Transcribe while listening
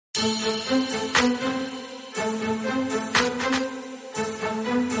Welcome,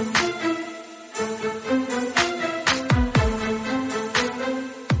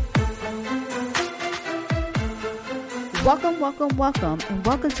 and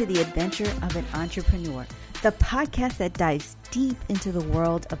welcome to the Adventure of an Entrepreneur, the podcast that dives deep into the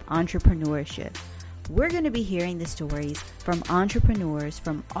world of entrepreneurship. We're going to be hearing the stories from entrepreneurs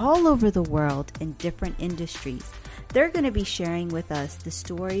from all over the world in different industries. They're going to be sharing with us the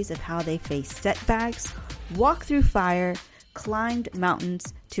stories of how they faced setbacks, walked through fire, climbed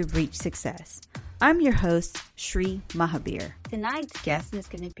mountains to reach success. I'm your host, Shri Mahabir. Tonight's guest is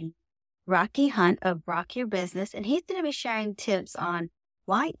going to be Rocky Hunt of Rock Your Business, and he's going to be sharing tips on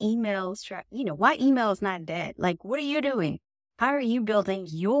why email is not dead. Like, what are you doing? How are you building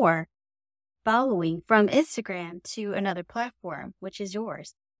your following from Instagram to another platform, which is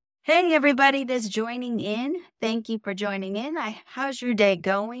yours? Hey, everybody that's joining in. Thank you for joining in. How's your day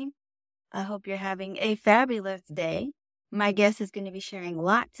going? I hope you're having a fabulous day. My guest is going to be sharing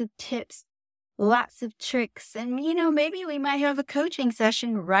lots of tips, lots of tricks, and maybe we might have a coaching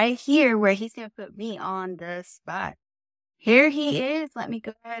session right here where he's going to put me on the spot. Here he is. Let me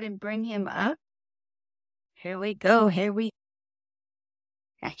go ahead and bring him up. Here we go.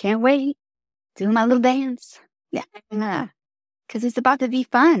 I can't wait. Do my little dance. Yeah. Because it's about to be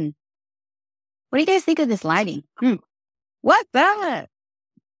fun. What do you guys think of this lighting? What's up?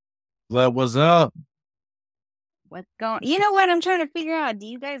 What's up? What's going? You know what I'm trying to figure out? Do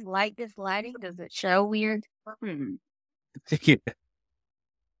you guys like this lighting? Does it show weird? It's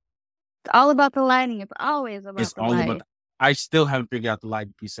all about the lighting. It's always about the lighting. I still haven't figured out the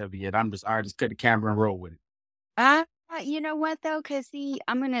lighting piece of it yet. I just cut the camera and roll with it. You know what though? Because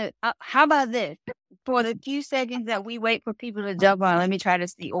I'm gonna. How about this? For the few seconds that we wait for people to jump on, let me try to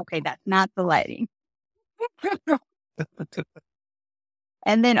see. Okay, that's not the lighting.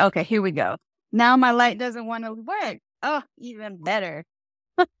 And then, okay, here we go. Now my light doesn't want to work. Oh, even better.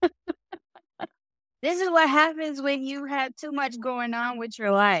 This is what happens when you have too much going on with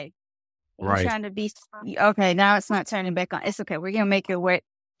your life. You're trying to be okay. Now it's not turning back on. It's okay. We're gonna make it work.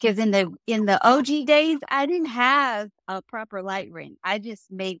 Because in the OG days, I didn't have a proper light ring. I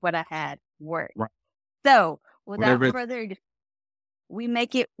just made what I had work. Right. So without further ado, we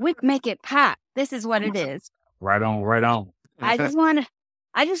make it pop. This is what it is. Right on. I just want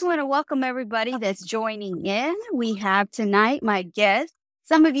to welcome everybody that's joining in. We have tonight my guest.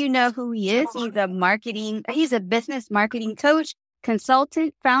 Some of you know who he is. He's a business marketing coach,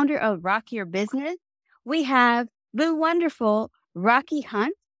 consultant, founder of Rock Your Business. We have the wonderful Rocky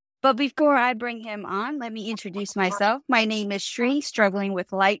Hunt. But before I bring him on, let me introduce myself. My name is Shri, struggling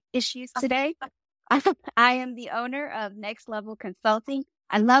with light issues today. I am the owner of Next Level Consulting.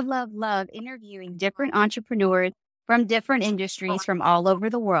 I love interviewing different entrepreneurs from different industries from all over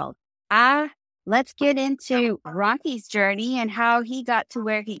the world. Let's get into Rocky's journey and how he got to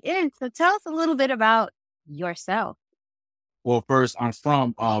where he is. So tell us a little bit about yourself. Well, first, I'm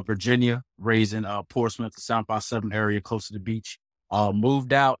from Virginia, raised in Portsmouth, the South by 7 area, close to the beach.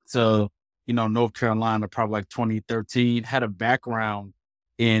 Moved out to, North Carolina, probably like 2013, had a background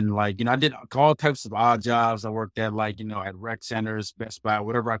in I did all types of odd jobs. I worked at at rec centers, Best Buy,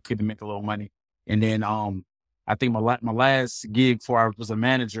 whatever I could to make a little money. And then, I think my last gig before I was a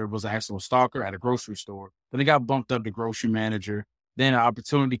manager was an actual stalker at a grocery store. Then I got bumped up to grocery manager. Then an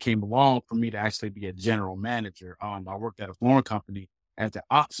opportunity came along for me to actually be a general manager. I worked at a flooring company as the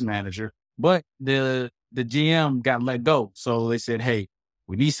ops manager, but the GM got let go. So they said, hey,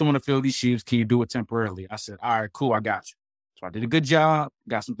 we need someone to fill these shoes. Can you do it temporarily? I said, all right, cool. I got you. So I did a good job,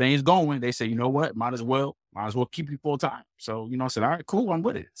 got some things going. They said, you know what? Might as well keep you full time. So, I said, all right, cool. I'm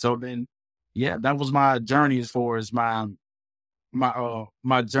with it. So then, yeah, that was my journey as far as my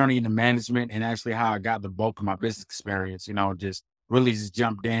journey into management and actually how I got the bulk of my business experience, just really just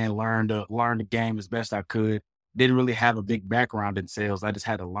jumped in, learned the game as best I could. Didn't really have a big background in sales. I just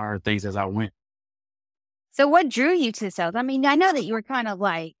had to learn things as I went. So what drew you to sales? I mean, I know that you were kind of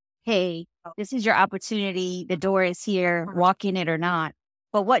like, hey, this is your opportunity. The door is here, walk in it or not.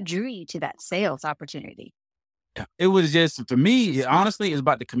 But what drew you to that sales opportunity? It was just, for me, honestly, it's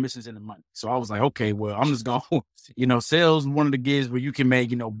about the commissions and the money. So I was like, okay, well, I'm just going, sales is one of the gigs where you can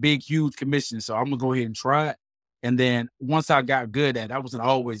make, big, huge commissions. So I'm going to go ahead and try it. And then once I got good at it, I wasn't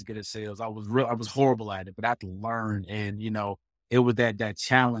always good at sales. I was horrible at it, but I had to learn. And, it was that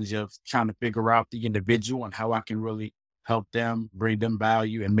challenge of trying to figure out the individual and how I can really help them, bring them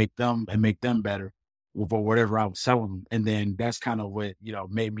value and make them better for whatever I was selling them. And then that's kind of what,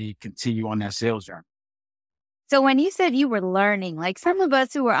 made me continue on that sales journey. So when you said you were learning, like some of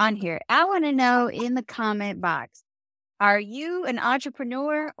us who are on here, I want to know in the comment box, Are you an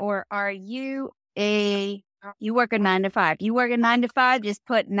entrepreneur or are you you work a 9 to 5? You work a 9 to 5, just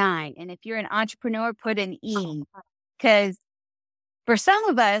put 9. And if you're an entrepreneur, put an E. Because for some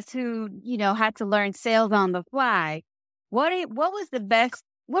of us who, had to learn sales on the fly, what was the best,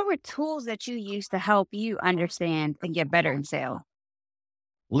 what were tools that you used to help you understand and get better in sales?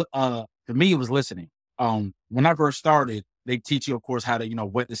 For me, it was listening. When I first started, they teach you, of course, how to,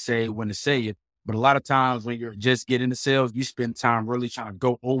 what to say, when to say it. But a lot of times when you're just getting into sales, you spend time really trying to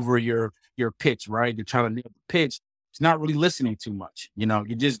go over your pitch, right? You're trying to nail the pitch. It's not really listening too much. You're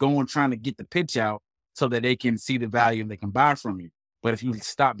just going trying to get the pitch out so that they can see the value and they can buy from you. But if you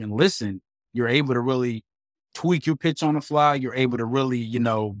stop and listen, you're able to really tweak your pitch on the fly. You're able to really,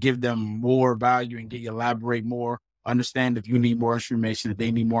 give them more value and elaborate more, understand if you need more information, if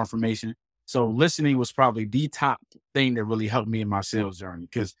they need more information. So listening was probably the top thing that really helped me in my sales journey.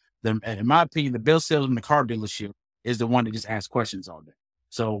 Because in my opinion, the best salesman in the car dealership is the one that just asks questions all day.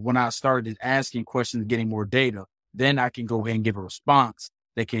 So when I started asking questions, getting more data, then I can go ahead and give a response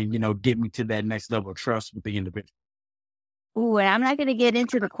that can, get me to that next level of trust with the individual. Ooh, and I'm not going to get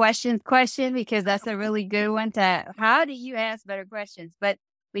into the question because that's a really good one. How do you ask better questions? But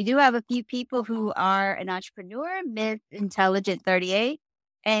we do have a few people who are an entrepreneur, Miss Intelligent 38,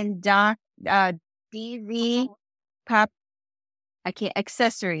 and Doc DV Pop.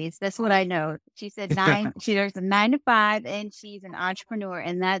 Accessories. That's what I know. She said 9. She works a 9 to 5, and she's an entrepreneur,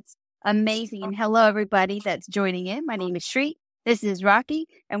 and that's amazing. And hello, everybody that's joining in. My name is Shri. This is Rocky,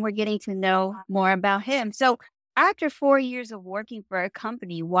 and we're getting to know more about him. So, after 4 years of working for a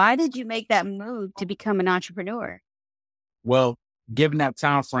company, why did you make that move to become an entrepreneur? Well, given that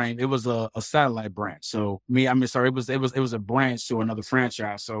time frame, it was a satellite branch. So it was a branch to another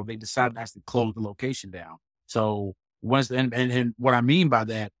franchise. So they decided to actually close the location down. So and what I mean by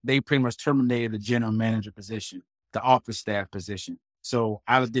that, they pretty much terminated the general manager position, the office staff position. So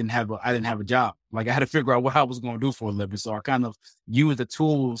I didn't have a job. Like I had to figure out what I was going to do for a living. So I kind of used the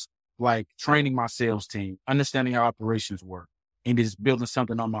tools like training my sales team, understanding how operations work, and just building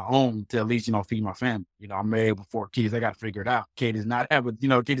something on my own to at least, feed my family. I'm married with 4 kids. I got to figure it out. Kid does not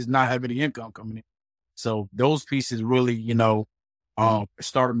have any income coming in. So those pieces really,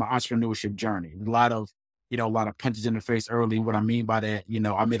 started my entrepreneurship journey. A lot of punches in the face early. What I mean by that,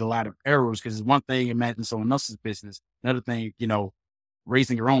 I made a lot of errors because it's one thing imagining someone else's business. Another thing,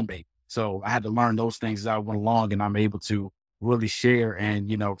 raising your own baby. So I had to learn those things as I went along, and I'm able to really share and,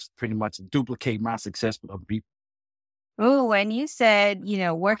 pretty much duplicate my success with other people. Oh, when you said,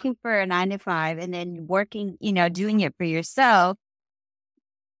 working for a 9 to 5 and then working, doing it for yourself,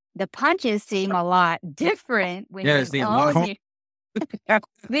 the punches seem a lot different when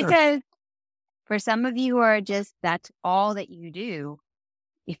because for some of you who are just, that's all that you do.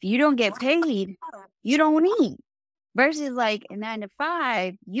 If you don't get paid, you don't eat. Versus like a 9 to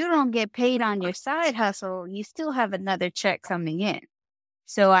 5, you don't get paid on your side hustle. You still have another check coming in.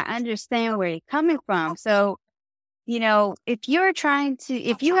 So I understand where you're coming from. So, if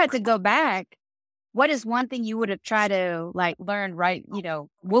you had to go back, what is one thing you would have tried to learn, right?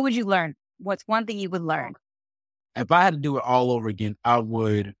 What would you learn? What's one thing you would learn? If I had to do it all over again, I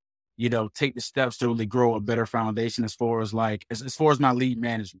would, take the steps to really grow a better foundation as far as my lead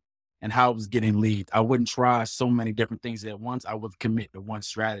management and how I was getting leads. I wouldn't try so many different things at once. I would commit to one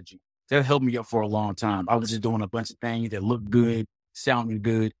strategy. That helped me up for a long time. I was just doing a bunch of things that looked good, sounded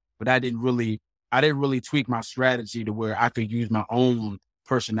good, but I didn't really tweak my strategy to where I could use my own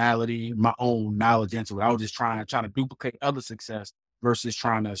personality, my own knowledge into it. I was just trying to duplicate other success versus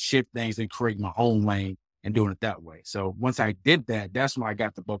trying to shift things and create my own lane and doing it that way. So once I did that, that's when I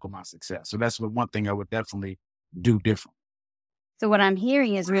got the bulk of my success. So that's one thing I would definitely do different. So what I'm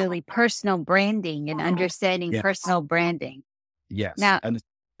hearing is really personal branding and understanding personal branding. Yes. Now,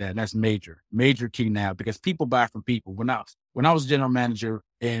 that's major key now, because people buy from people. When I was general manager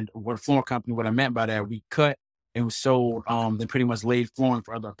and what flooring company, what I meant by that, we cut and we sold, then pretty much laid flooring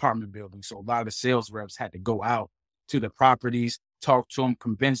for other apartment buildings. So a lot of the sales reps had to go out to the properties, talk to them,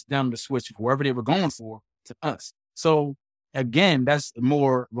 convince them to switch wherever they were going for to us. So again, that's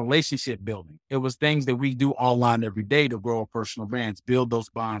more relationship building. It was things that we do online every day to grow our personal brands, build those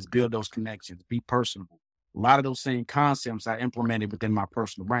bonds, build those connections, be personable. A lot of those same concepts I implemented within my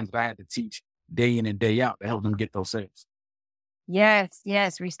personal brands that I had to teach day in and day out to help them get those sales.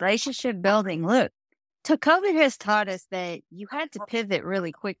 Yes. Relationship building. Look, COVID has taught us that you had to pivot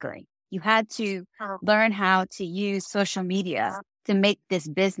really quickly. You had to learn how to use social media to make this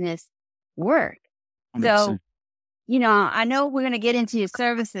business work. 100%. So, I know we're going to get into your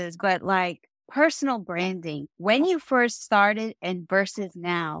services, but personal branding, when you first started and versus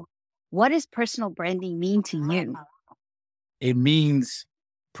now, what does personal branding mean to you? it means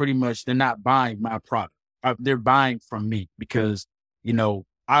pretty much they're not buying my product. They're buying from me because,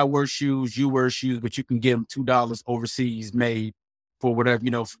 I wear shoes, you wear shoes, but you can get them $2 overseas made for whatever,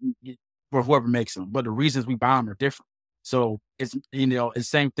 for whoever makes them. But the reasons we buy them are different. So it's, it's the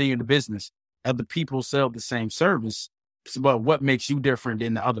same thing in the business. Other people sell the same service, but what makes you different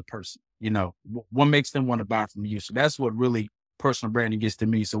than the other person? What makes them want to buy from you? So that's what really personal branding gets to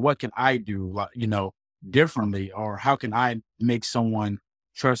me. So what can I do, differently, or how can I make someone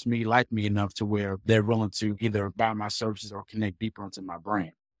trust me, like me enough to where they're willing to either buy my services or connect deeper into my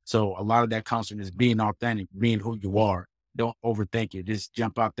brand? So a lot of that comes from just being authentic, being who you are. Don't overthink it. Just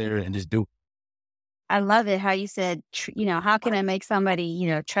jump out there and just do it. I love it how you said, how can I make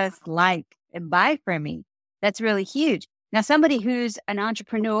somebody, trust, like, and buy from me? That's really huge. Now, somebody who's an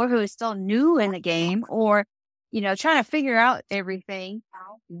entrepreneur who is still new in the game or, trying to figure out everything,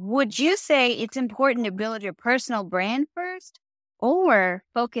 would you say it's important to build your personal brand first or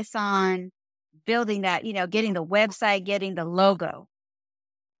focus on building that, getting the website, getting the logo?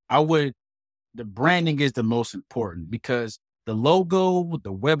 The branding is the most important because the logo,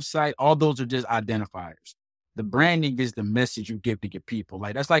 the website, all those are just identifiers. The branding is the message you give to your people.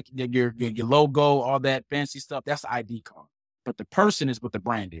 Like that's like your logo, all that fancy stuff. That's the ID card. But the person is what the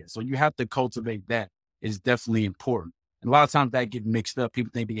brand is. So you have to cultivate that. Is definitely important. And a lot of times that get mixed up. People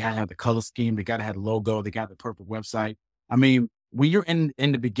think they gotta have the color scheme, they gotta have the logo, they got the perfect website. I mean, when you're in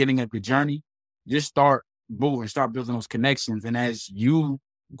the beginning of your journey, just start moving, start building those connections. And as you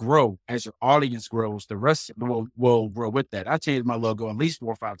grow, as your audience grows, the rest will grow with that. I changed my logo at least 4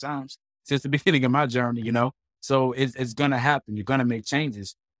 or 5 times since the beginning of my journey, So it's gonna happen. You're gonna make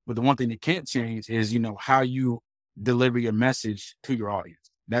changes. But the one thing that can't change is, how you deliver your message to your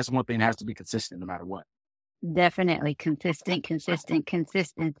audience. That's one thing that has to be consistent no matter what. Definitely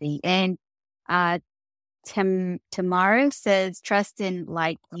consistency. And Tamara says, trust in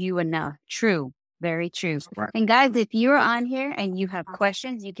like you enough. True. Very true. Right. And guys, if you're on here and you have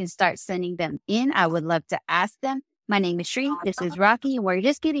questions, you can start sending them in. I would love to ask them. My name is Shree. This is Rocky. And we're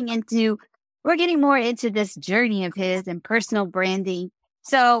getting more into this journey of his and personal branding.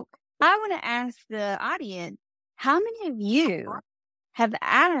 So I want to ask the audience, how many of you have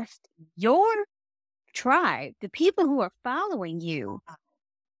asked your tribe, the people who are following you,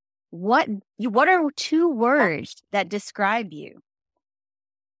 what are 2 words that describe you?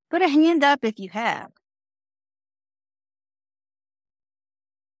 Put a hand up if you have.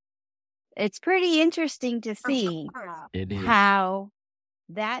 It's pretty interesting to see how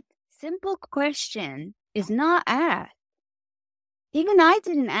that simple question is not asked. Even I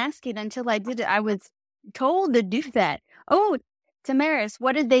didn't ask it until I did it. I was told to do that. Oh, Tamaris,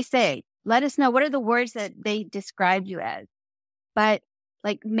 what did they say? Let us know. What are the words that they described you as? But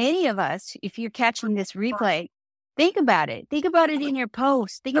like many of us, if you're catching this replay, think about it. Think about it in your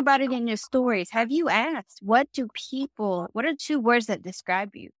posts. Think about it in your stories. Have you asked, what are 2 words that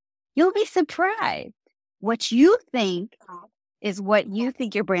describe you? You'll be surprised what you think is what you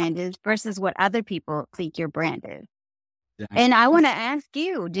think your brand is versus what other people think your brand is. Yeah. And I want to ask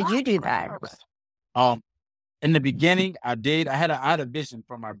you, did you do that? In the beginning, I did. I had a vision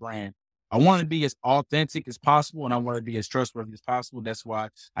for my brand. I wanted to be as authentic as possible, and I wanted to be as trustworthy as possible. That's why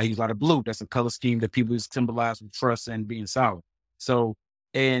I use a lot of blue. That's a color scheme that people symbolize with trust and being solid. So,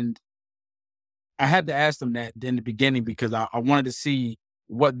 and I had to ask them that in the beginning because I wanted to see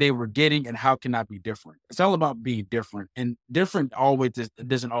what they were getting and how can I be different. It's all about being different, and different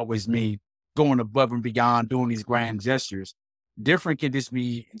doesn't always mean going above and beyond, doing these grand gestures. Different can just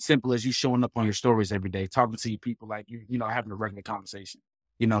be simple as you showing up on your stories every day, talking to people like having a regular conversation.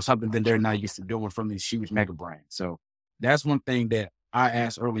 Something that they're not used to doing from these huge mega brands. So that's one thing that I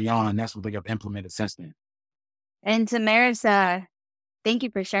asked early on, and that's what they have implemented since then. And Tamaris, thank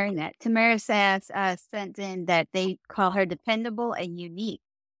you for sharing that. Tamaris has sent in that they call her dependable and unique.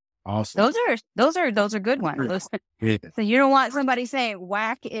 Awesome. Those are good ones. Yeah. So you don't want somebody saying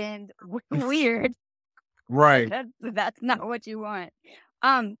whack and weird. Right. That's not what you want.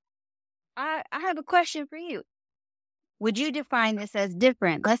 I have a question for you. Would you define this as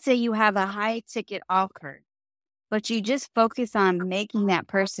different? Let's say you have a high ticket offer, but you just focus on making that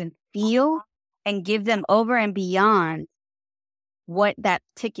person feel and give them over and beyond what that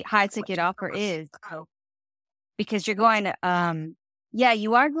high ticket offer is. Because you're going to,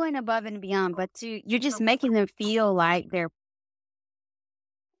 you are going above and beyond, but you're just making them feel like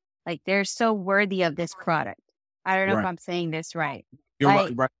they're so worthy of this product. I don't know if I'm saying this right. You're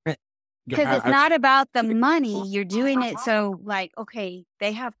right. Because it's not about the money. You're doing it so okay,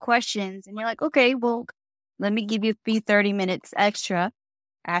 they have questions and you're like, okay, well, let me give you 30 minutes extra.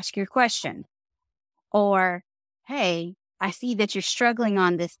 Ask your question. Or, hey, I see that you're struggling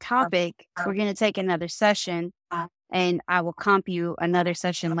on this topic. We're going to take another session and I will comp you another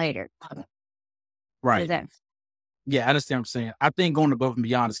session later. Right. Yeah, I understand what I'm saying. I think going above and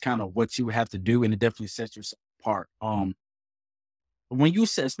beyond is kind of what you would have to do, and it definitely sets yourself apart. When you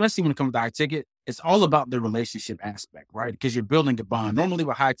say, especially when it comes to high ticket, it's all about the relationship aspect, right? Because you're building a bond. Normally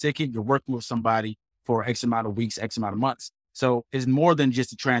with high ticket, you're working with somebody for X amount of weeks, X amount of months. So it's more than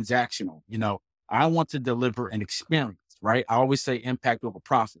just a transactional. I want to deliver an experience, right? I always say impact over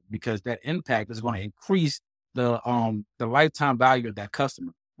profit, because that impact is going to increase the lifetime value of that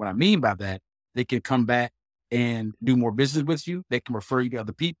customer. What I mean by that, they can come back and do more business with you. They can refer you to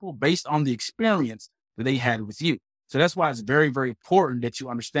other people based on the experience that they had with you. So that's why it's very, very important that you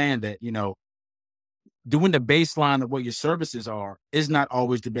understand that, doing the baseline of what your services are is not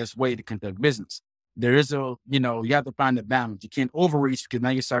always the best way to conduct business. There is you have to find the balance. You can't overreach because now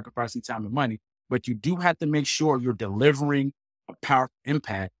you're sacrificing time and money, but you do have to make sure you're delivering a powerful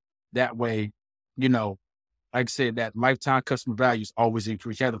impact. That way, like I said, that lifetime customer value is always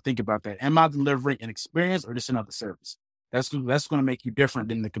increased. You have to think about that. Am I delivering an experience or just another service? That's going to make you different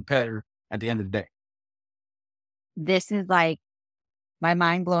than the competitor at the end of the day. This is like my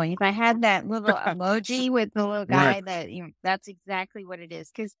mind blowing. If I had that little emoji with the little guy, Right. that's exactly what it is.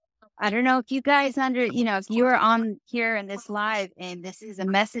 Because I don't know if you guys if you were on here in this live and this is a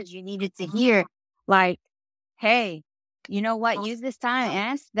message you needed to hear, like, hey, you know what? Use this time,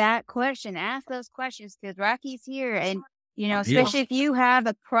 ask that question, ask those questions, because Rocky's here. And, especially if you have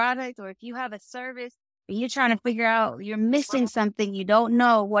a product or if you have a service, and you're trying to figure out, you're missing something, you don't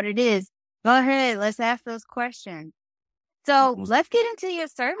know what it is. Go ahead. Let's ask those questions. So let's get into your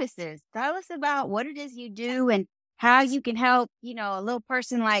services. Tell us about what it is you do and how you can help, a little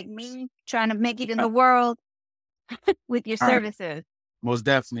person like me trying to make it in the world with your services. Most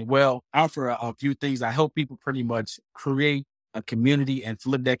definitely. Well, I offer a few things. I help people pretty much create a community and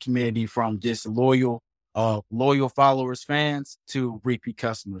flip that community from just loyal followers, fans, to repeat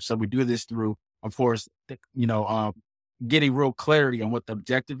customers. So we do this through, of course, getting real clarity on what the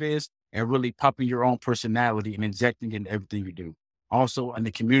objective is and really popping your own personality and injecting it in everything you do. Also, in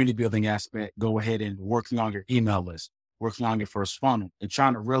the community building aspect, go ahead and working on your email list, working on your first funnel, and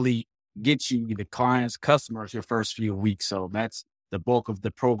trying to really get you the clients, customers your first few weeks. So that's the bulk of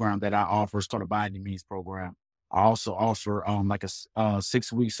the program that I offer. It's called a By Any Means program. I also offer like a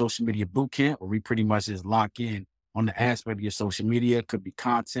 6-week social media boot camp where we pretty much just lock in on the aspect of your social media. Could be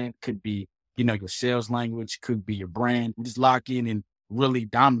content, could be, your sales language, could be your brand. We just lock in and really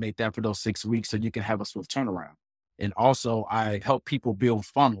dominate that for those 6 weeks so you can have a swift turnaround. And also I help people build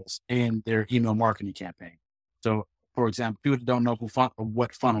funnels in their email marketing campaign. So for example, people that don't know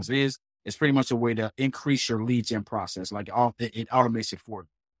what funnels is, it's pretty much a way to increase your lead gen process. Like it automates it for you,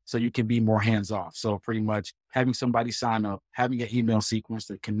 so you can be more hands off. So pretty much having somebody sign up, having an email sequence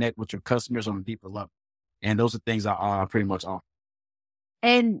to connect with your customers on a deeper level. And those are things I pretty much offer.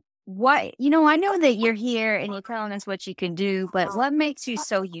 And what, I know that you're here and you're telling us what you can do, but what makes you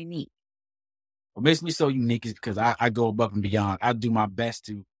so unique? What makes me so unique is because I go above and beyond. I do my best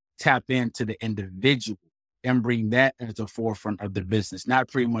to tap into the individual and bring that at the forefront of the business, not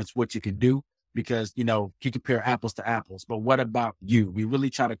pretty much what you can do, because, you compare apples to apples, but what about you? We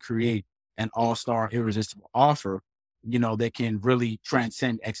really try to create an all-star irresistible offer, that can really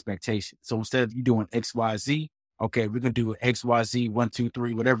transcend expectations. So instead of you doing XYZ, okay, we're going to do XYZ, 1, 2,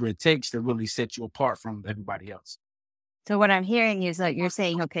 3, whatever it takes to really set you apart from everybody else. So what I'm hearing is like, you're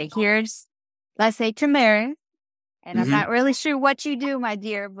saying, okay, here's, let's say Tamara, and I'm not really sure what you do, my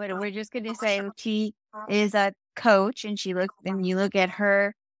dear, but we're just going to say she is a coach, and you look at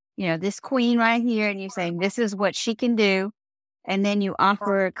her, this queen right here, and you're saying, this is what she can do. And then you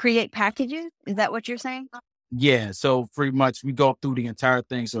create packages. Is that what you're saying? Yeah. So pretty much we go through the entire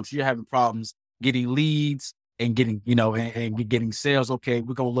thing. So if you're having problems getting leads and getting, and getting sales, okay,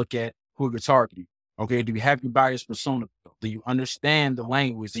 we're going to look at who you're targeting. Okay. Do you have your buyer's persona? Do you understand the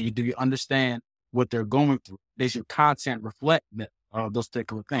language? Do you understand what they're going through? Does your content reflect those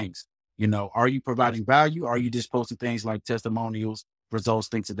particular things? Are you providing value? Or are you just posting things like testimonials, results,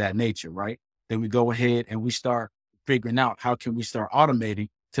 things of that nature, right? Then we go ahead and we start figuring out how can we start automating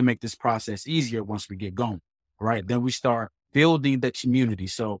to make this process easier once we get going, right? Then we start building the community.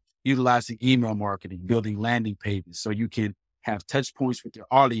 So utilizing email marketing, building landing pages so you can have touch points with your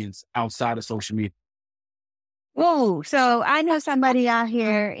audience outside of social media. Oh, so I know somebody out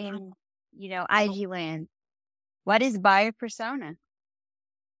here in, IG land. What is buyer persona?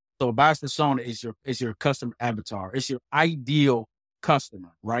 So buyer persona is your customer avatar. It's your ideal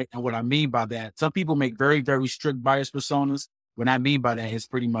customer, right? And what I mean by that, some people make very, very strict buyers personas. What I mean by that is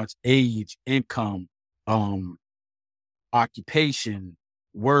pretty much age, income, occupation,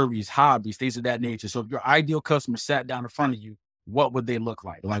 worries, hobbies, things of that nature. So if your ideal customer sat down in front of you, what would they look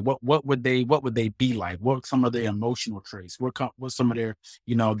like? Like what would they be like? What some of their emotional traits? What some of their,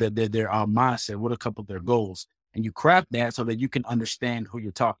 their mindset? What a couple of their goals? And you craft that so that you can understand who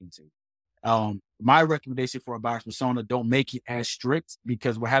you're talking to. My recommendation for a buyer's persona, don't make it as strict,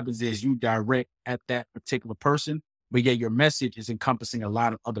 because what happens is you direct at that particular person, but yet your message is encompassing a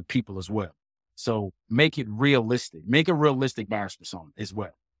lot of other people as well. So make it realistic. Make a realistic buyer's persona as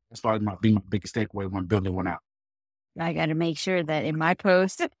well. That's probably my biggest takeaway when building one out. I got to make sure that in my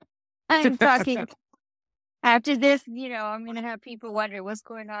post, I'm talking after this, I'm going to have people wonder what's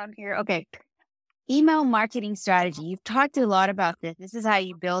going on here. Okay. Email marketing strategy. You've talked a lot about this. This is how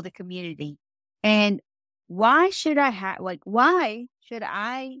you build a community. And why should I have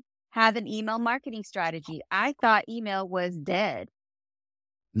an email marketing strategy? I thought email was dead.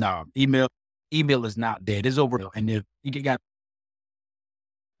 No, email is not dead. It's over. And if you got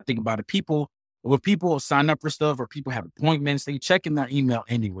to think about it, when people sign up for stuff or people have appointments, they checking their email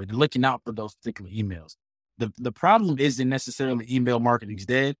anyway. They're looking out for those particular emails. The problem isn't necessarily email marketing is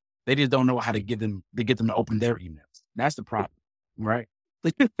dead. They just don't know how to get them to open their emails. That's the problem, right?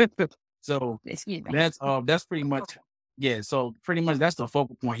 So that's pretty much, So pretty much that's the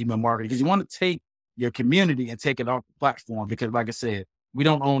focal point email marketing, because you want to take your community and take it off the platform. Because like I said, we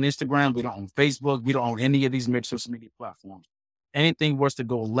don't own Instagram, we don't own Facebook, we don't own any of these major social media platforms. Anything was to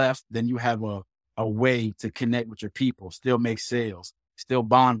go left, then you have a way to connect with your people, still make sales, still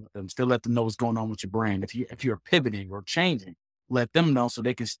bond with them, still let them know what's going on with your brand. If you're pivoting or changing, let them know so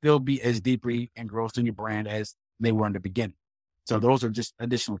they can still be as deeply engrossed in your brand as they were in the beginning. So those are just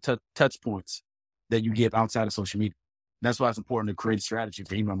additional touch points that you get outside of social media. That's why it's important to create a strategy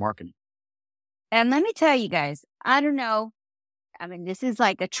for email marketing. And let me tell you guys, I don't know. I mean, this is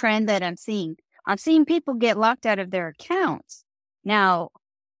like a trend that I'm seeing. I'm seeing people get locked out of their accounts. Now,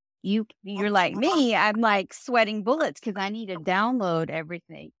 you're like me. I'm like sweating bullets because I need to download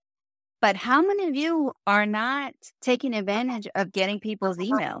everything. But how many of you are not taking advantage of getting people's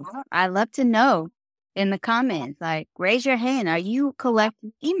emails? I'd love to know in the comments, like raise your hand. Are you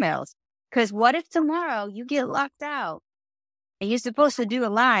collecting emails? Because what if tomorrow you get locked out and you're supposed to do a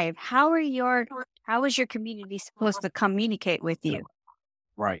live? How is your community supposed to communicate with you?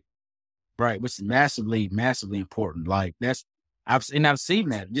 Right. Which is massively, massively important. Like I've seen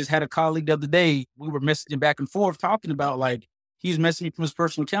that. Just had a colleague the other day. We were messaging back and forth talking about like, he's messaging me from his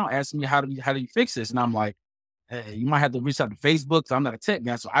personal account, asking me how do you fix this? And I'm like, hey, you might have to reach out to Facebook. So I'm not a tech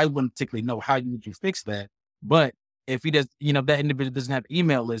guy, so I wouldn't particularly know how you fix that. But if he does, if that individual doesn't have an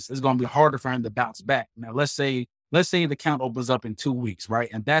email list, it's going to be harder for him to bounce back. Now, let's say the account opens up in 2 weeks, right?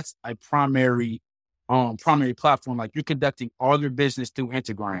 And that's a primary platform. Like you're conducting all your business through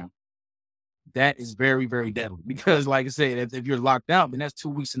Instagram. That is very, very deadly because, like I said, if you're locked out, then that's 2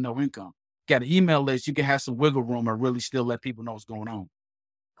 weeks of no income. Got an email list, you can have some wiggle room or really still let people know what's going on.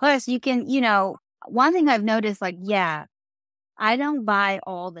 Plus, you can, one thing I've noticed, like, I don't buy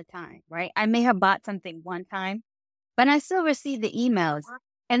all the time, right? I may have bought something one time, but I still receive the emails.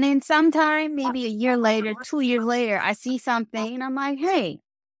 And then sometime, maybe a year later, 2 years later, I see something and I'm like, hey,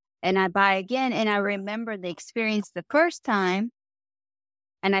 and I buy again. And I remember the experience the first time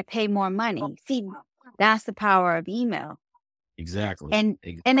and I pay more money. See, that's the power of email. Exactly. And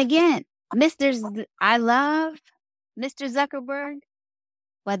again, I love Mr. Zuckerberg,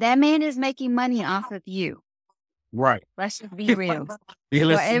 but that man is making money off of you. Right. Let's just be real.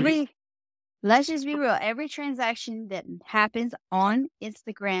 Let's just be real. Every transaction that happens on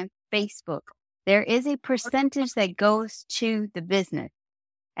Instagram, Facebook, there is a percentage that goes to the business,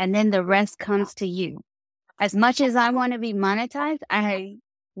 and then the rest comes to you. As much as I want to be monetized, I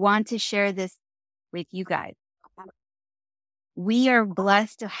want to share this with you guys. We are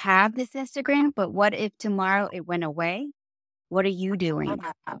blessed to have this Instagram, but what if tomorrow it went away? What are you doing?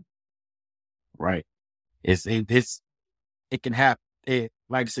 Right. It can happen.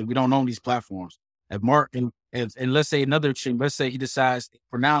 Like I said, we don't own these platforms. If Mark and let's say another extreme, let's say he decides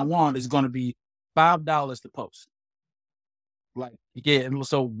from now on it's going to be $5 to post. Like,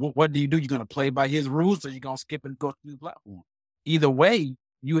 so what do? You're going to play by his rules, or you're going to skip and go to the platform? Either way,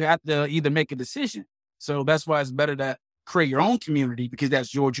 you have to either make a decision. So that's why it's better to create your own community, because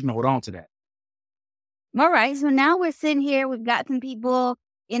that's yours. You can hold on to that. All right. So now we're sitting here. We've got some people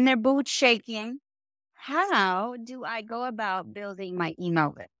in their boots shaking. How do I go about building my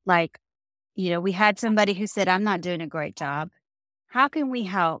email list? Like, we had somebody who said, I'm not doing a great job. How can we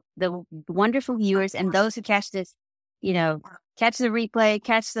help the wonderful viewers and those who catch this, catch the replay,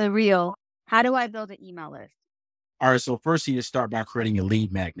 catch the reel? How do I build an email list? All right. So first you start by creating a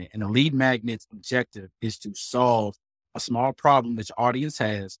lead magnet, and a lead magnet's objective is to solve a small problem that your audience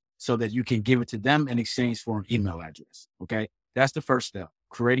has so that you can give it to them in exchange for an email address. Okay. That's the first step,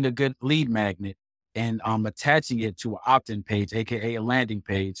 creating a good lead magnet and attaching it to an opt-in page, AKA a landing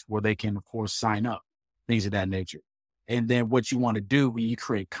page where they can, of course, sign up, things of that nature. And then what you want to do when you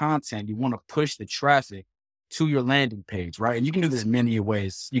create content, you want to push the traffic to your landing page, right? And you can do this many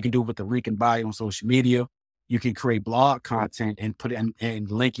ways. You can do it with the link and bio on social media. You can create blog content and put it and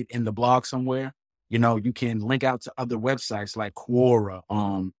link it in the blog somewhere. You can link out to other websites like Quora,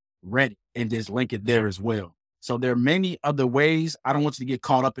 Reddit, and just link it there as well. So there are many other ways. I don't want you to get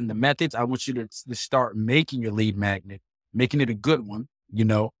caught up in the methods. I want you to start making your lead magnet, making it a good one,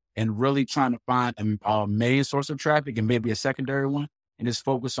 and really trying to find a main source of traffic and maybe a secondary one, and just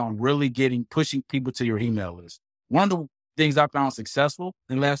focus on really pushing people to your email list. One of the things I found successful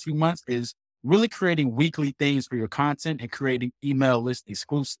in the last few months is really creating weekly things for your content and creating email list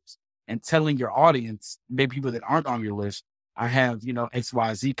exclusives and telling your audience, maybe people that aren't on your list, I have,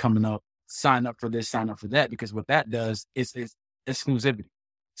 XYZ coming up, sign up for this, sign up for that, because what that does is exclusivity.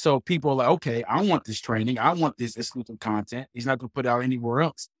 So people are like, okay, I want this training. I want this exclusive content. He's not going to put it out anywhere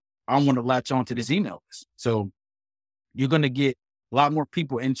else. I want to latch on to this email list. So you're going to get a lot more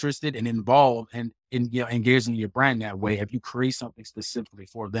people interested and involved and engaging your brand that way if you create something specifically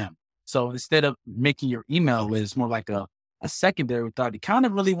for them. So instead of making your email list more like a secondary thought, you kind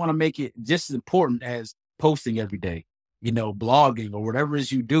of really want to make it just as important as posting every day, blogging or whatever it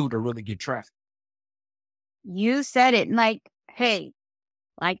is you do to really get traffic. You said it like, hey,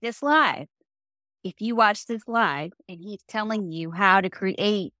 like this live. If you watch this live and he's telling you how to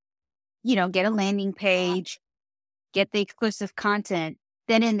create, get a landing page, get the exclusive content,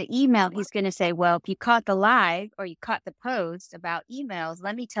 then in the email, he's going to say, well, if you caught the live or you caught the post about emails,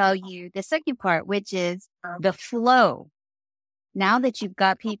 let me tell you the second part, which is the flow. Now that you've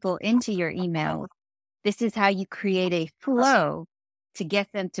got people into your email, this is how you create a flow to get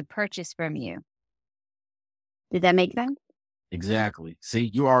them to purchase from you. Did that make sense? Exactly. See,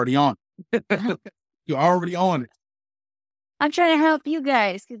 you're already on it. You're already on it. I'm trying to help you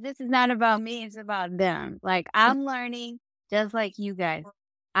guys because this is not about me. It's about them. Like I'm learning just like you guys.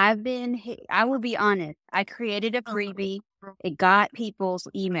 I will be honest. I created a freebie. It got people's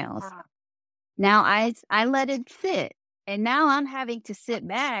emails. Now I let it sit. And now I'm having to sit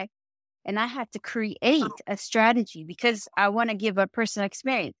back and I have to create a strategy because I want to give a personal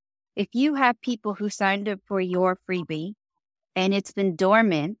experience. If you have people who signed up for your freebie and it's been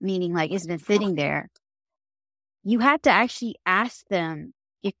dormant, meaning like it's been sitting there, you have to actually ask them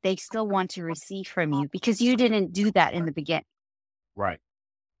if they still want to receive from you because you didn't do that in the beginning. Right.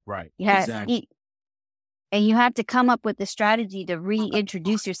 Exactly. And you have to come up with a strategy to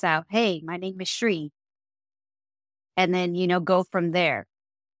reintroduce yourself. Hey, my name is Shri. And then, go from there.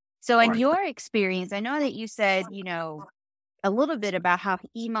 So in your experience, I know that you said, a little bit about how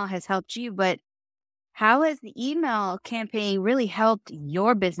email has helped you, but how has the email campaign really helped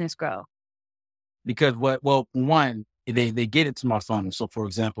your business grow? Because one, they get it to my funnel. So for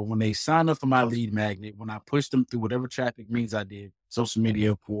example, when they sign up for my lead magnet, when I push them through whatever traffic means I did, social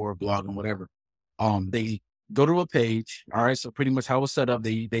media, Quora, blogging, whatever, they go to a page. All right. So pretty much how it's set up,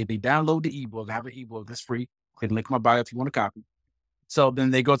 they download the ebook. I have an ebook that's free. Click the link in my bio if you want a copy. So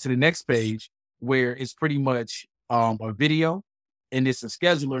then they go to the next page where it's pretty much a video and it's a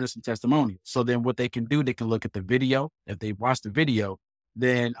scheduler and some testimonials. So then what they can do, they can look at the video. If they watch the video,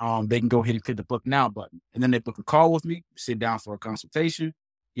 then they can go ahead and click the book now button. And then they book a call with me, sit down for a consultation,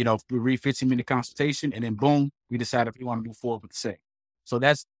 we read 15-minute consultation, and then boom, we decide if we want to move forward with the sale. So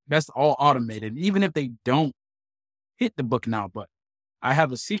that's all automated. Even if they don't hit the book now button, I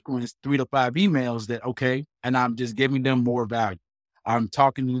have a sequence, 3 to 5 emails that, okay, and I'm just giving them more value. I'm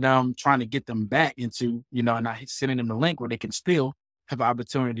talking to them, trying to get them back into, and I sending them the link where they can still have an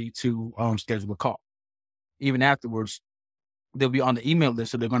opportunity to schedule a call. Even afterwards, they'll be on the email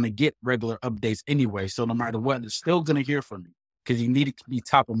list, so they're going to get regular updates anyway. So no matter what, they're still going to hear from you because you need it to be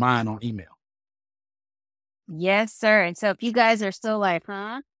top of mind on email. Yes, sir. And so if you guys are still like,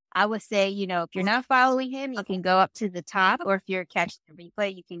 I would say, if you're not following him, you can go up to the top, or if you're catching the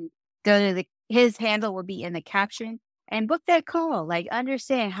replay, you can go to his handle will be in the caption and book that call. Like,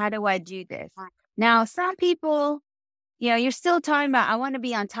 understand, how do I do this? Now, some people, you're still talking about, I want to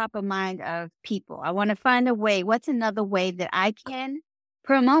be on top of mind of people. I want to find a way. What's another way that I can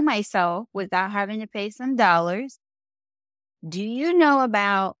promote myself without having to pay some dollars? Do you know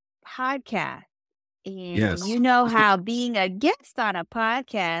about podcasts? And yes. You know how being a guest on a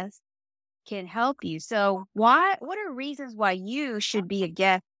podcast can help you. So what are reasons why you should be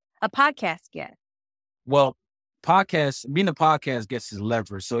a podcast guest? Well, being a podcast gets his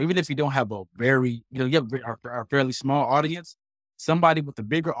leverage. So even if you don't have a very, you have a fairly small audience, somebody with a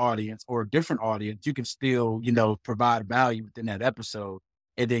bigger audience or a different audience, you can still, provide value within that episode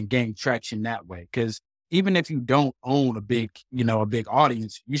and then gain traction that way. Because even if you don't own a big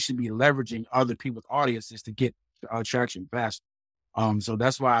audience, you should be leveraging other people's audiences to get traction faster. So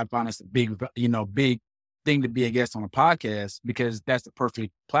that's why I find it's a big thing to be a guest on a podcast, because that's the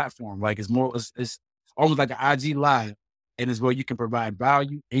perfect platform. Like it's almost like an IG live, and it's where you can provide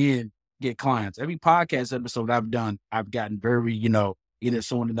value and get clients. Every podcast episode I've done, I've gotten very, either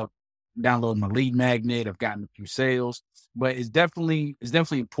someone ended up downloading my lead magnet, I've gotten a few sales, but it's definitely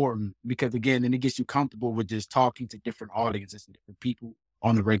important because again, then it gets you comfortable with just talking to different audiences and different people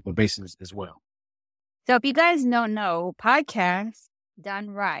on a regular basis as well. So if you guys don't know, podcasts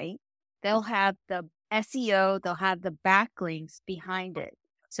done right, they'll have the SEO, they'll have the backlinks behind it.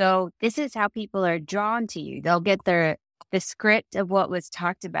 So this is how people are drawn to you. They'll get the script of what was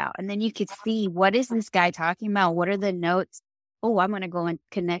talked about. And then you could see, what is this guy talking about? What are the notes? Oh, I'm going to go and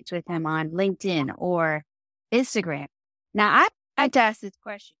connect with him on LinkedIn or Instagram. Now, I like to ask this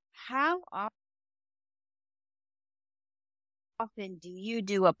question. How often do you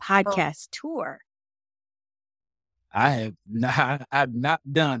do a podcast tour? I've not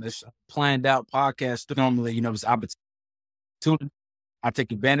done a planned out podcast. Normally, it's opportunity. I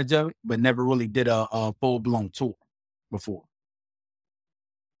take advantage of it, but never really did a full blown tour before.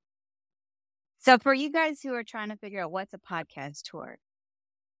 So for you guys who are trying to figure out what's a podcast tour,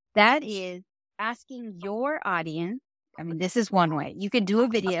 that is asking your audience. I mean, this is one way. You could do a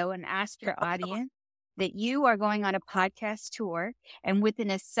video and ask your audience that you are going on a podcast tour, and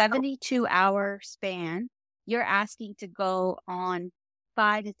within a 72-hour span, you're asking to go on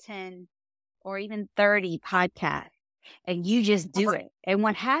 5 to 10 or even 30 podcasts, and you just do it. And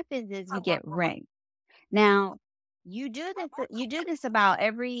what happens is you get ranked. Now, you do this about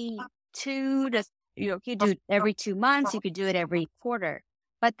every you could do it every 2 months, you could do it every quarter.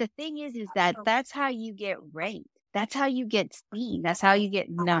 But the thing is that that's how you get ranked. That's how you get seen. That's how you get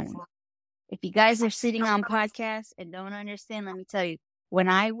known. If you guys are sitting on podcasts and don't understand, let me tell you, when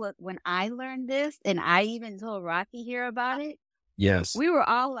I learned this, and I even told Rocky here about it, yes, we were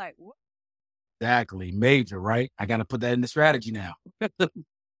all like, what? Exactly. Major, right? I got to put that in the strategy now.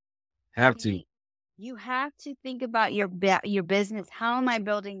 Have to. You have to think about your business. How am I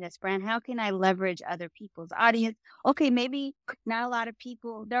building this brand? How can I leverage other people's audience? Okay, maybe not a lot of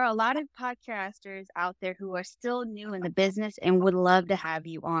people. There are a lot of podcasters out there who are still new in the business and would love to have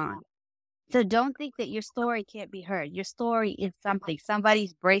you on. So don't think that your story can't be heard. Your story is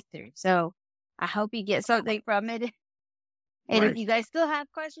somebody's breakthrough. So I hope you get something from it. And If you guys still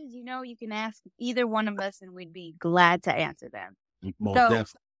have questions, you can ask either one of us and we'd be glad to answer them. Most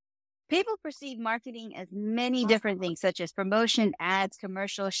definitely. People perceive marketing as many different things, such as promotion, ads,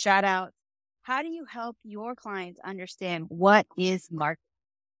 commercials, shout outs. How do you help your clients understand what is marketing?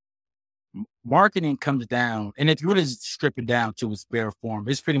 Marketing comes down, and if you really strip it down to its bare form,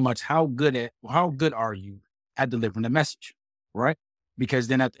 it's pretty much how good are you at delivering the message, right? Because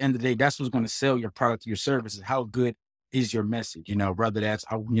then at the end of the day, that's what's going to sell your product or your services. How good is your message? Whether that's,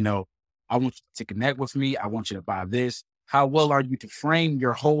 I want you to connect with me. I want you to buy this. How well are you to frame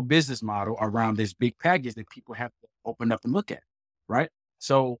your whole business model around this big package that people have to open up and look at, right?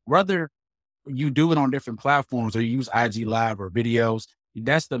 So whether you do it on different platforms or you use IG Live or videos,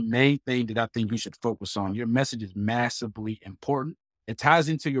 that's the main thing that I think you should focus on. Your message is massively important. It ties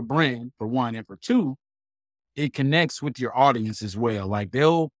into your brand, for one, and for two, it connects with your audience as well. Like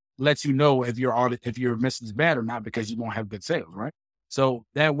they'll let you know if your message is bad or not, because you won't have good sales, right? So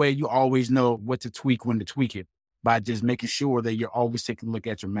that way you always know what to tweak, when to tweak it, by just making sure that you're always taking a look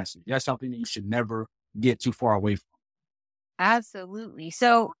at your message. That's something that you should never get too far away from. Absolutely.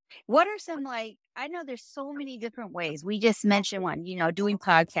 So what are some, I know there's so many different ways. We just mentioned one, doing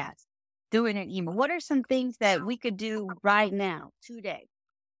podcasts, doing an email. What are some things that we could do right now, today?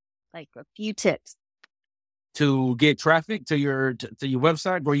 Like a few tips. To get traffic to your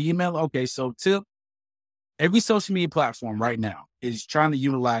website or your email? Okay, so tip, every social media platform right now is trying to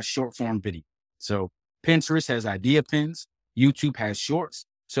utilize short form video. So Pinterest has idea pins. YouTube has shorts.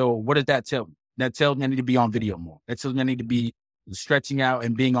 So what does that tell me? That tells me I need to be on video more. That tells me I need to be stretching out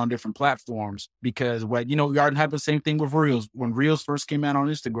and being on different platforms, because we already have the same thing with Reels. When Reels first came out on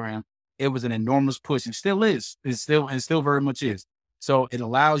Instagram, it was an enormous push, and still is. It still very much is. So it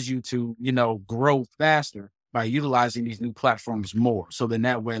allows you to, grow faster by utilizing these new platforms more. So then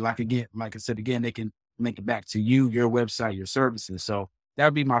that way, like I said, they can link it back to you, your website, your services. So that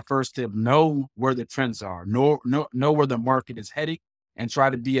would be my first tip. Know where the trends are. Know where the market is heading, and try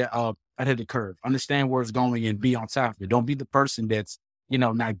to be a ahead of the curve. Understand where it's going and be on top of it. Don't be the person that's,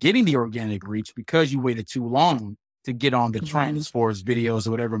 not getting the organic reach because you waited too long to get on the trend as far as videos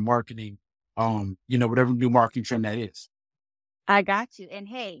or whatever marketing, whatever new marketing trend that is. I got you. And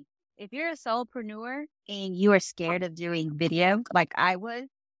hey, if you're a solopreneur and you are scared of doing video like I was,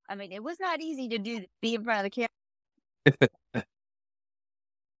 I mean, it was not easy to be in front of the camera.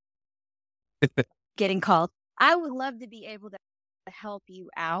 Getting called. I would love to be able to help you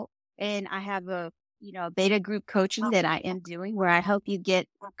out. And I have a beta group coaching that I am doing where I help you get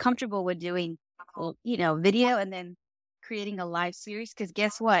comfortable with doing, video and then creating a live series. Because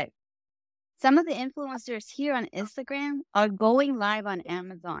guess what? Some of the influencers here on Instagram are going live on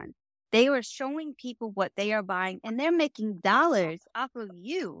Amazon. They are showing people what they are buying and they're making dollars off of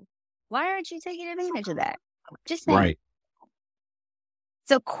you. Why aren't you taking advantage of that? Just saying. Right.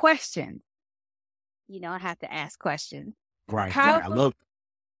 So questions. I have to ask questions. Right. I love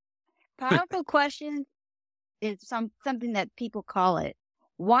powerful questions is something that people call it.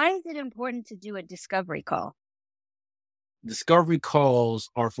 Why is it important to do a discovery call? Discovery calls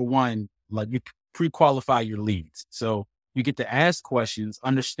are, for one, like you pre-qualify your leads. So you get to ask questions,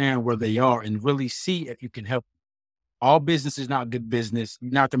 understand where they are, and really see if you can help. All business is not good business.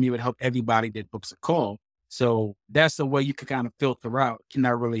 You're not going to be able to help everybody that books a call. So that's the way you can kind of filter out, can I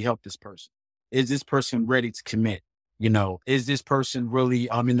really help this person? Is this person ready to commit? Is this person really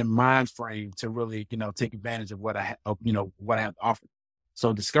in the mind frame to really, take advantage of what I have to offer?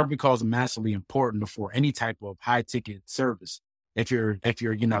 So discovery calls are massively important for any type of high ticket service. If you're,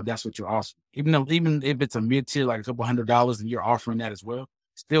 that's what you're offering. Even if it's a mid tier, like a couple $100 and you're offering that as well,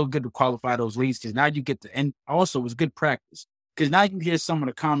 still good to qualify those leads because now you get to, and also it's good practice because now you hear some of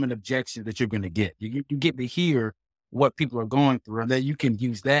the common objections that you're going to get. You get to hear what people are going through and then you can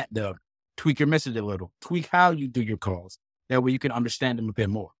use that to tweak your message a little, tweak how you do your calls. That way you can understand them a bit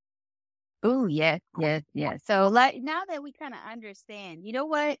more. Oh, yes. So now that we kind of understand, you know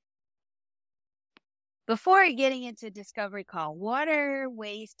what? Before getting into discovery call, what are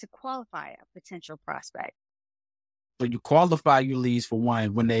ways to qualify a potential prospect? So you qualify your leads for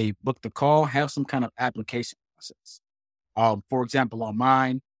one, when they book the call, have some kind of application process. For example, on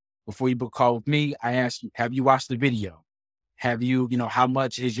mine, before you book a call with me, I ask you, have you watched the video? Have you, how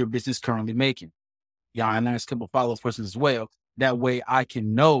much is your business currently making? And I ask a couple of follow-up questions as well. That way I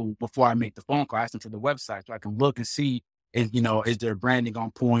can know before I make the phone call, I ask them to the website so I can look and see, is their branding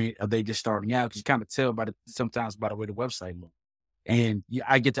on point? Are they just starting out? Because you kind of tell sometimes by the way the website looks. And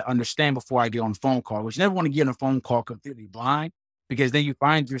I get to understand before I get on the phone call, which you never want to get on a phone call completely blind, because then you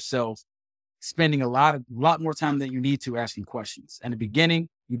find yourself spending a lot more time than you need to asking questions. In the beginning,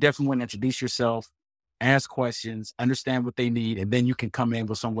 you definitely want to introduce yourself, ask questions, understand what they need, and then you can come in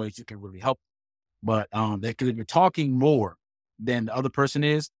with some ways you can really help. But because if you're talking more than the other person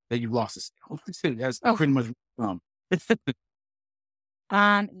is, then you've lost it. That's pretty much.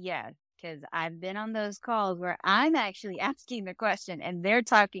 Yes, because I've been on those calls where I'm actually asking the question and they're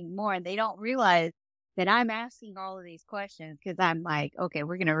talking more and they don't realize that I'm asking all of these questions because I'm like, okay,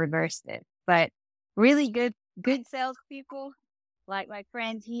 we're going to reverse this. But really good salespeople, like my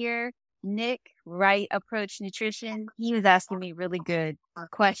friend here, Nick, Right Approach Nutrition, he was asking me really good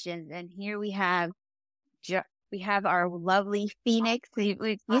questions. And here we have our lovely Phoenix.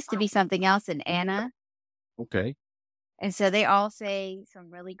 It used to be something else, and Anna. Okay. And so they all say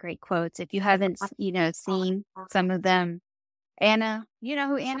some really great quotes. If you haven't, seen some of them, Anna, you know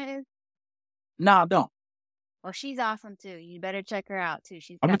who Anna is? No, I don't. Well, she's awesome too. You better check her out too.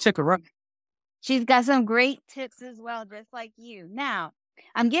 I'm going to check her out. She's got some great tips as well, just like you. Now,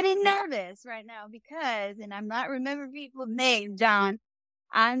 I'm getting nervous right now and I'm not remembering people's names, John.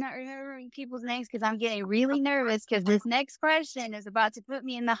 I'm not remembering people's names because I'm getting really nervous because this next question is about to put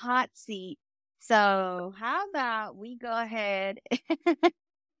me in the hot seat. So how about we go ahead?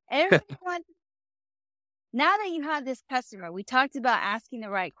 Everyone, now that you have this customer, we talked about asking the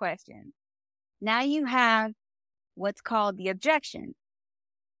right questions. Now you have what's called the objection.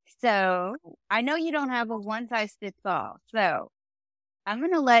 So I know you don't have a one size fits all. So I'm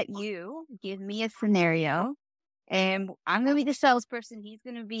going to let you give me a scenario and I'm going to be the salesperson. He's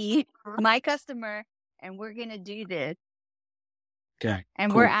going to be my customer and we're going to do this. Okay.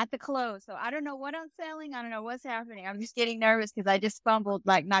 And we're at the close. So I don't know what I'm selling. I don't know what's happening. I'm just getting nervous because I just fumbled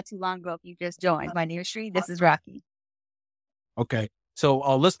not too long ago. If you just joined my new street, this is Rocky. Okay. So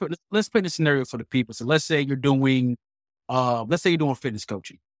let's put in a scenario for the people. So let's say you're doing fitness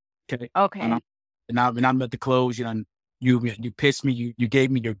coaching. Okay. Okay. And I'm at the close. You pitched me. You gave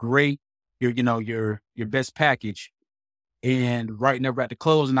me your best package, and right now we're at the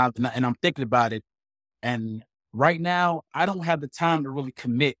close, and I'm thinking about it, and right now, I don't have the time to really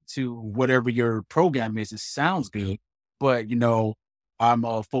commit to whatever your program is. It sounds good, but I'm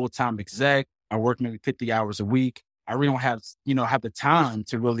a full-time exec. I work maybe 50 hours a week. I really don't have the time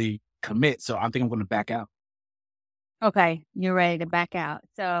to really commit. So I think I'm going to back out. Okay, you're ready to back out.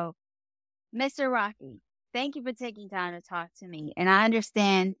 So, Mr. Rocky, thank you for taking time to talk to me. And I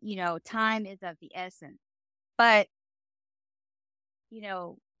understand, time is of the essence. But,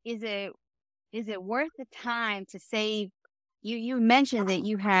 is it worth the time to save? You mentioned that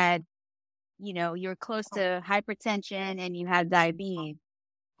you had, you're close to hypertension and you have diabetes.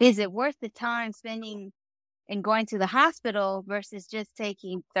 Is it worth the time spending and going to the hospital versus just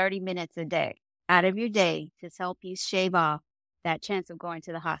taking 30 minutes a day out of your day to help you shave off that chance of going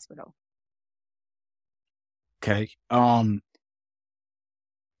to the hospital? Okay.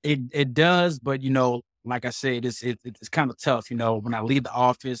 It does, but like I said, it's kind of tough. When I leave the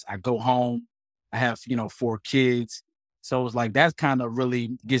office, I go home. I have 4 kids, so it's like that kind of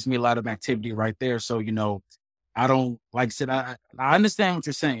really gives me a lot of activity right there. So I don't like I said. I understand what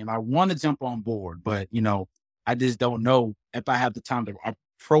you're saying. I want to jump on board, but I just don't know if I have the time to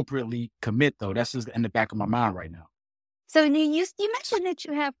appropriately commit. Though that's just in the back of my mind right now. So you mentioned that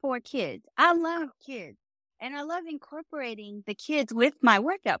you have 4 kids. I love kids. And I love incorporating the kids with my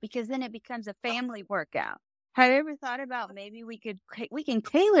workout because then it becomes a family workout. Have you ever thought about maybe we can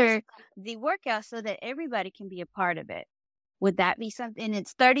tailor the workout so that everybody can be a part of it? Would that be something?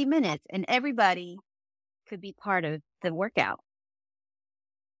 It's 30 minutes and everybody could be part of the workout.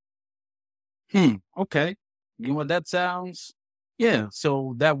 Okay. You know what that sounds? Yeah.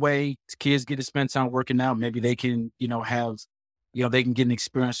 So that way kids get to spend time working out. Maybe they can, have, they can get an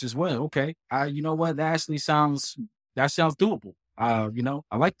experience as well. Okay. You know what? That actually sounds doable. I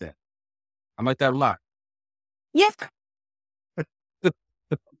like that. I like that a lot. Yes.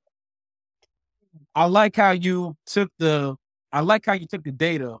 I like how you took the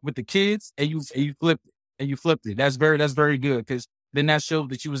data with the kids and you flipped it. That's very good. Cause then that showed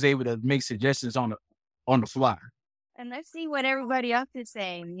that you was able to make suggestions on the fly. And let's see what everybody else is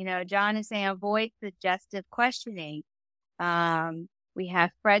saying. John is saying avoid suggestive questioning. We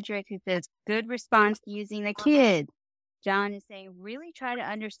have Frederick who says good response to using the kids. John is saying really try to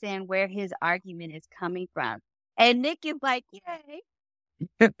understand where his argument is coming from. And Nick is like, yay.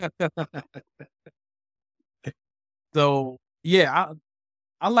 So yeah,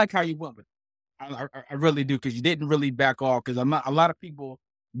 I like how you went with it. I really do, because you didn't really back off. Because a lot of people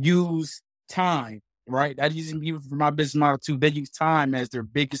use time, right? I use even for my business model too. They use time as their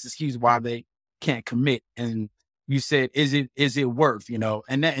biggest excuse why they can't commit. And you said, is it worth?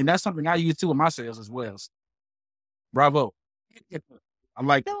 And that's something I use too in my sales as well. Bravo. I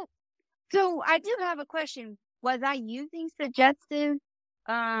like. So I do have a question. Was I using suggestive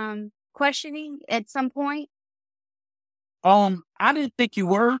questioning at some point? I didn't think you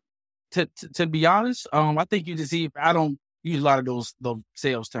were, to be honest. I think you just I don't use a lot of those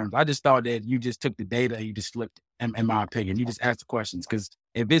sales terms. I just thought that you just took the data and you just flipped it, in my opinion. You just asked the questions, because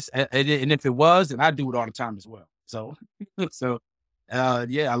if it was, then I do it all the time as well. So,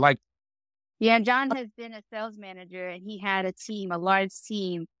 yeah, I like. Yeah, John has been a sales manager and he had a large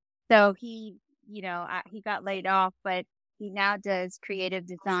team. So he got laid off, but he now does creative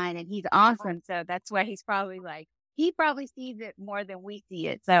design and he's awesome. So that's why he's probably he probably sees it more than we see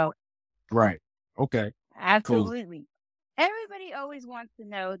it. So. Right. Okay. Absolutely. Cool. Everybody always wants to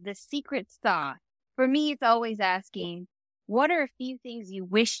know the secret sauce. For me, it's always asking, what are a few things you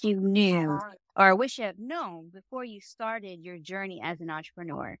wish you knew or wish you had known before you started your journey as an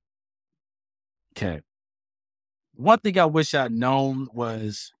entrepreneur? Okay. One thing I wish I'd known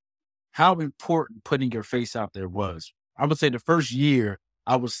was how important putting your face out there was. I would say the first year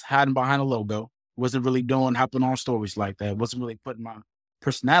I was hiding behind a logo, wasn't really hopping on stories like that, wasn't really putting my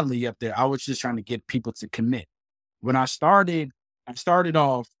personality up there. I was just trying to get people to commit. When I started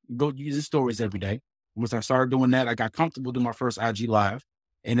off go using stories every day. Once I started doing that, I got comfortable doing my first IG live.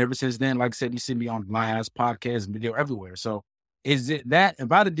 And ever since then, like I said, you see me on lives, podcasts, video everywhere. So is it that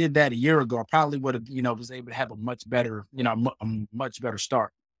if I'd have did that a year ago, I probably would have, was able to have a much better, a much better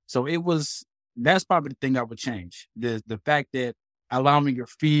start. So that's probably the thing I would change. The fact that allowing your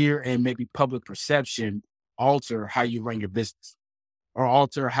fear and maybe public perception alter how you run your business, or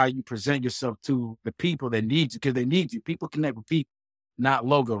alter how you present yourself to the people that need you, because they need you. People connect with people, not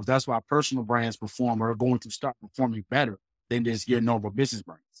logos. That's why personal brands perform, or are going to start performing better than just your normal business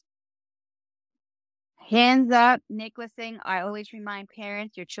brands. Hands up, Nick was saying, I always remind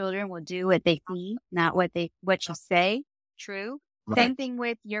parents, your children will do what they see, not what you say. True. Right. Same thing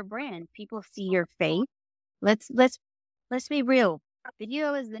with your brand. People see your face. Let's be real.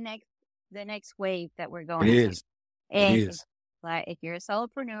 Video is the next the next wave that we're going It through. is. And It is. if you're a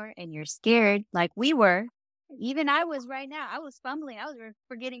solopreneur and you're scared, like we were, even I was right now, I was fumbling. I was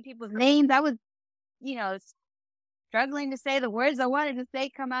forgetting people's names. I was, struggling to say the words I wanted to say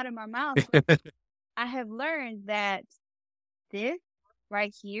come out of my mouth. I have learned that this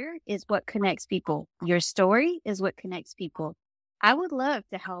right here is what connects people. Your story is what connects people. I would love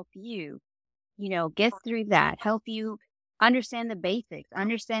to help you, get through that, help you understand the basics,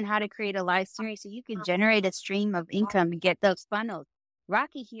 understand how to create a live series so you can generate a stream of income and get those funnels.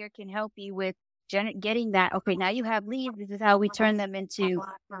 Rocky here can help you with getting that. Okay, now you have leads. This is how we turn them into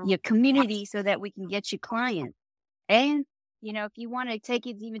your community so that we can get you clients. And, if you want to take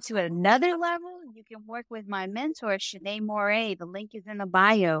it even to another level, you can work with my mentor, Shanae Moray. The link is in the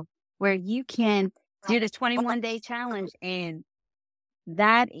bio, where you can do the 21-day challenge. And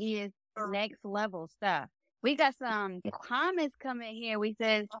that is next level stuff. We got some comments coming here. We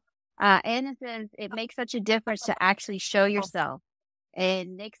said, Anna says, it makes such a difference to actually show yourself.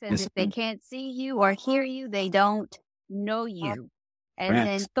 And Nick says, if they can't see you or hear you, they don't know you. And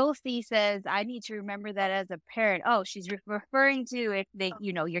then Tulsi says, I need to remember that as a parent. Oh, she's referring to if they,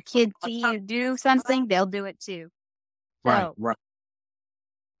 your kids see you do something, they'll do it too. Right, So, right.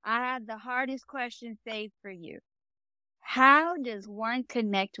 I had the hardest question saved for you. How does one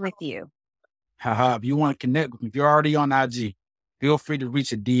connect with you? If you want to connect with me, if you're already on IG, feel free to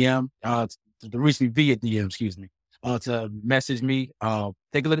reach a DM, to reach me via DM, to message me,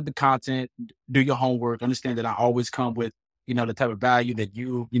 take a look at the content, do your homework, understand that I always come with, the type of value that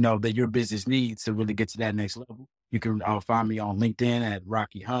that your business needs to really get to that next level. You can find me on LinkedIn at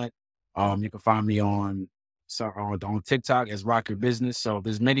Rocky Hunt. You can find me on TikTok as Rocky Business. So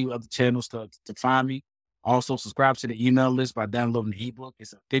there's many other channels to find me. Also subscribe to the email list by downloading the ebook.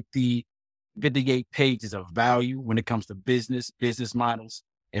 It's a 58 pages of value when it comes to business models,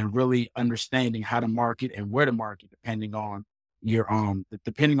 and really understanding how to market and where to market depending on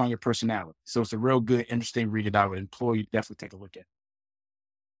your personality. So it's a real good, interesting read that I would implore you to definitely take a look at.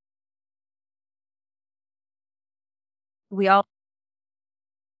 We all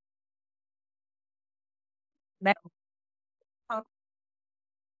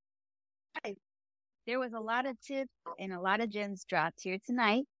there was a lot of tips and a lot of gems dropped here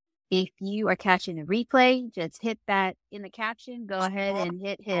tonight. If you are catching the replay, just hit that in the caption. Go ahead and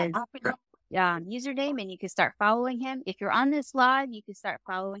hit his username and you can start following him. If you're on this live, you can start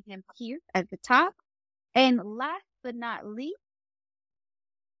following him here at the top. And last but not least,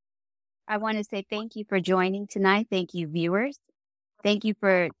 I want to say thank you for joining tonight. Thank you, viewers. Thank you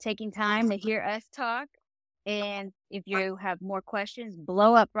for taking time to hear us talk. And if you have more questions,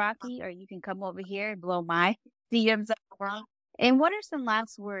 blow up Rocky, or you can come over here and blow my DMs up. And what are some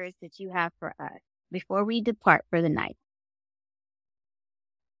last words that you have for us before we depart for the night?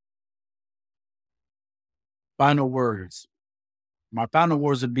 Final words. My final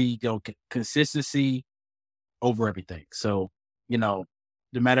words would be, consistency over everything. So, no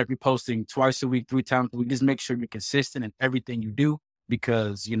matter if you're posting twice a week, 3 times a week, just make sure you're consistent in everything you do,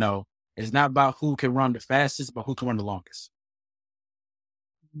 because, it's not about who can run the fastest, but who can run the longest.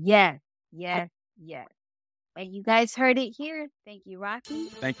 Yes. And you guys heard it here. Thank you, Rocky.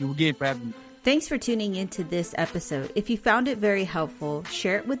 Thank you again for having me. Thanks for tuning into this episode. If you found it very helpful,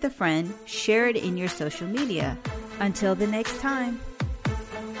 share it with a friend, share it in your social media. Until the next time.